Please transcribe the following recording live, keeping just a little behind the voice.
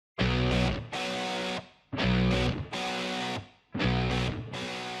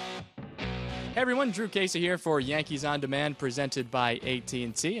Hey everyone, Drew Casey here for Yankees On Demand, presented by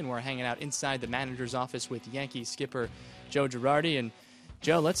AT&T, and we're hanging out inside the manager's office with Yankees skipper Joe Girardi. And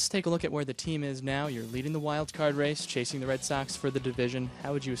Joe, let's take a look at where the team is now. You're leading the wild card race, chasing the Red Sox for the division.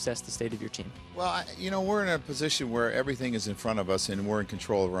 How would you assess the state of your team? Well, we're in a position where everything is in front of us and we're in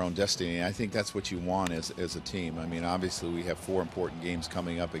control of our own destiny. I think that's what you want as a team. I mean, obviously we have 4 important games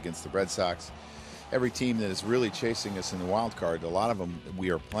coming up against the Red Sox. Every team that is really chasing us in the wild card, a lot of them we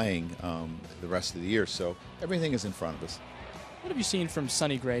are playing the rest of the year, so everything is in front of us. What have you seen from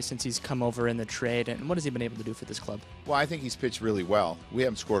Sonny Gray since he's come over in the trade, and what has he been able to do for this club? Well, I think he's pitched really well. We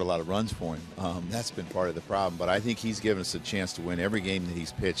haven't scored a lot of runs for him. That's been part of the problem, but I think he's given us a chance to win every game that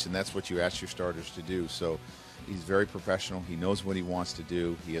he's pitched, and that's what you ask your starters to do. So he's very professional. He knows what he wants to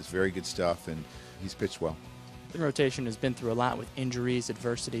do. He has very good stuff, and he's pitched well. The rotation has been through a lot with injuries,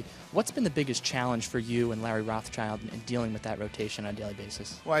 adversity. What's been the biggest challenge for you and Larry Rothschild in dealing with that rotation on a daily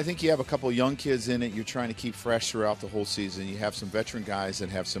basis? Well, I think you have a couple of young kids in it. You're trying to keep fresh throughout the whole season. You have some veteran guys that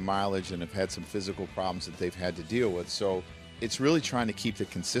have some mileage and have had some physical problems that they've had to deal with. So it's really trying to keep the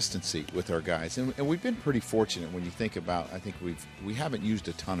consistency with our guys. And we've been pretty fortunate when you think about, I think we haven't used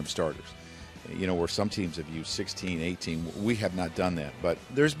a ton of starters. You know, where some teams have used 16, 18, we have not done that. But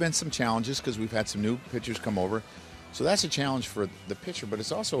there's been some challenges because we've had some new pitchers come over. So that's a challenge for the pitcher, but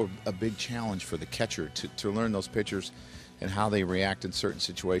it's also a big challenge for the catcher to learn those pitchers and how they react in certain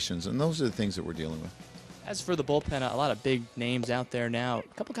situations. And those are the things that we're dealing with. As for the bullpen, a lot of big names out there now.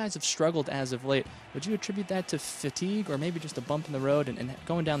 A couple guys have struggled as of late. Would you attribute that to fatigue or maybe just a bump in the road? And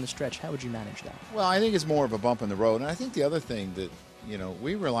going down the stretch, how would you manage that? Well, I think it's more of a bump in the road. And I think the other thing that,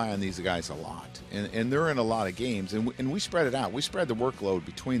 we rely on these guys a lot, and they're in a lot of games, and we spread it out. We spread the workload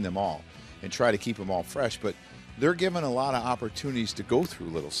between them all and try to keep them all fresh, but they're given a lot of opportunities to go through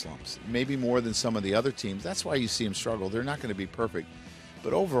little slumps, maybe more than some of the other teams. That's why you see them struggle. They're not going to be perfect,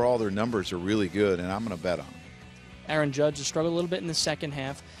 but overall their numbers are really good, and I'm going to bet on them. Aaron Judge has struggled a little bit in the second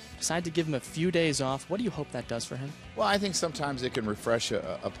half. Decided to give him a few days off. What do you hope that does for him? Well, I think sometimes it can refresh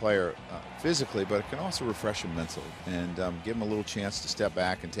a player physically, but it can also refresh him mentally and give him a little chance to step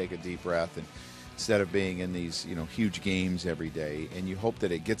back and take a deep breath, and instead of being in these huge games every day. And you hope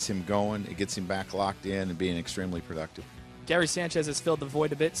that it gets him going, it gets him back locked in and being extremely productive. Gary Sanchez has filled the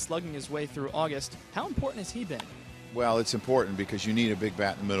void a bit, slugging his way through August. How important has he been? Well, it's important because you need a big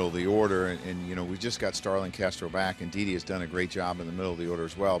bat in the middle of the order, and we just got Starlin Castro back, and Didi has done a great job in the middle of the order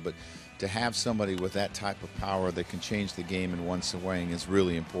as well. But to have somebody with that type of power that can change the game in one swing is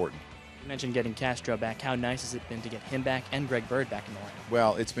really important. You mentioned getting Castro back. How nice has it been to get him back and Greg Bird back in the lineup?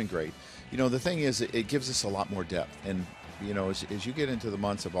 Well, it's been great. The thing is, it gives us a lot more depth, and as you get into the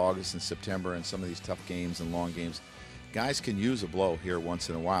months of August and September and some of these tough games and long games, guys can use a blow here once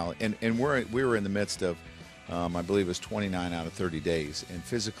in a while, and we were in the midst of. I believe it was 29 out of 30 days. And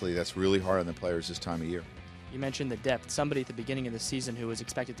physically, that's really hard on the players this time of year. You mentioned the depth. Somebody at the beginning of the season who was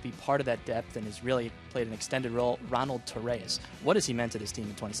expected to be part of that depth and has really played an extended role, Ronald Torreyes. What has he meant to this team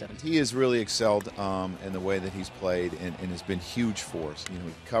in 2017? He has really excelled in the way that he's played and has been huge for us. He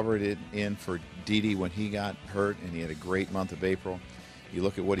covered it in for Didi when he got hurt, and he had a great month of April. You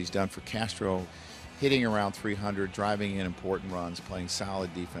look at what he's done for Castro, hitting around 300, driving in important runs, playing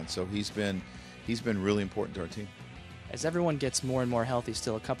solid defense. So he's been really important to our team. As everyone gets more and more healthy,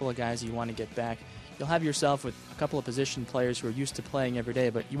 still a couple of guys you want to get back. You'll have yourself with a couple of position players who are used to playing every day,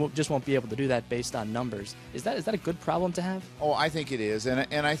 but you just won't be able to do that based on numbers. Is that a good problem to have? Oh, I think it is,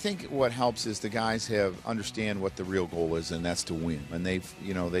 and I think what helps is the guys understand what the real goal is, and that's to win. And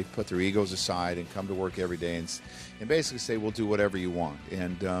they've put their egos aside and come to work every day and basically say, we'll do whatever you want.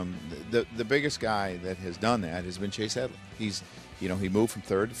 And the biggest guy that has done that has been Chase Headley. He moved from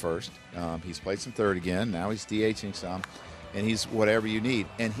third to first. He's played some third again. Now he's DHing some, and he's whatever you need.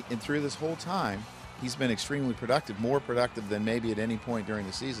 And through this whole time, he's been extremely productive, more productive than maybe at any point during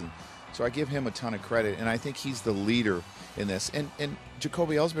the season. So I give him a ton of credit, and I think he's the leader in this. And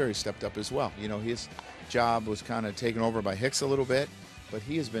Jacoby Ellsbury stepped up as well. His job was kind of taken over by Hicks a little bit, but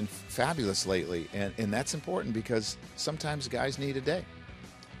he has been fabulous lately, and that's important because sometimes guys need a day.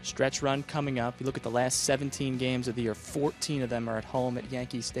 Stretch run coming up. You look at the last 17 games of the year, 14 of them are at home at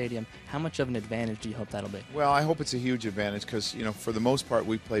Yankee Stadium. How much of an advantage do you hope that'll be? Well, I hope it's a huge advantage because, for the most part,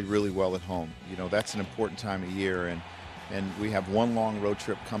 we've played really well at home. That's an important time of year, and we have one long road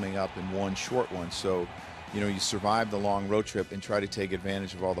trip coming up and one short one. So, you survive the long road trip and try to take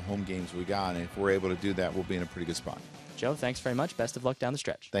advantage of all the home games we got. And if we're able to do that, we'll be in a pretty good spot. Joe, thanks very much. Best of luck down the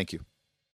stretch. Thank you.